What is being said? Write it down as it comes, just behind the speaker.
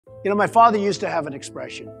You know, my father used to have an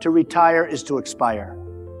expression, to retire is to expire,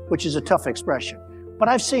 which is a tough expression. But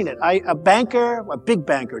I've seen it. A banker, a big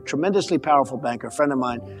banker, tremendously powerful banker, a friend of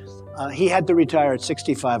mine, he had to retire at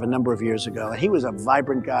 65 a number of years ago. And he was a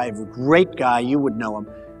vibrant guy, a great guy, you would know him,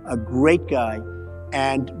 a great guy,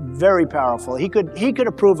 and very powerful. He could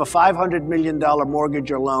approve a $500 million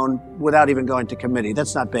mortgage or loan without even going to committee.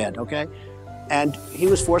 That's not bad, okay? And he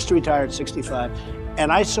was forced to retire at 65. And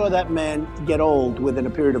I saw that man get old within a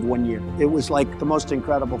period of 1 year. It was like the most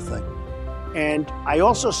incredible thing. And I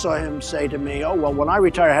also saw him say to me, oh, well, when I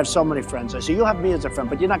retire, I have so many friends. I said, you'll have me as a friend,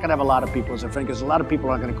 but you're not going to have a lot of people as a friend because a lot of people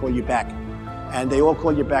aren't going to call you back. And they all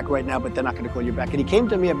call you back right now, but they're not going to call you back. And he came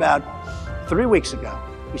to me about 3 weeks ago.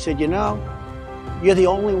 He said, you know, you're the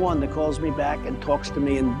only one that calls me back and talks to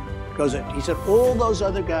me and goes, he said, all those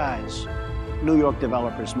other guys, New York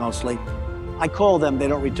developers mostly, I call them, they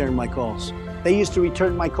don't return my calls. They used to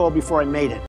return my call before I made it.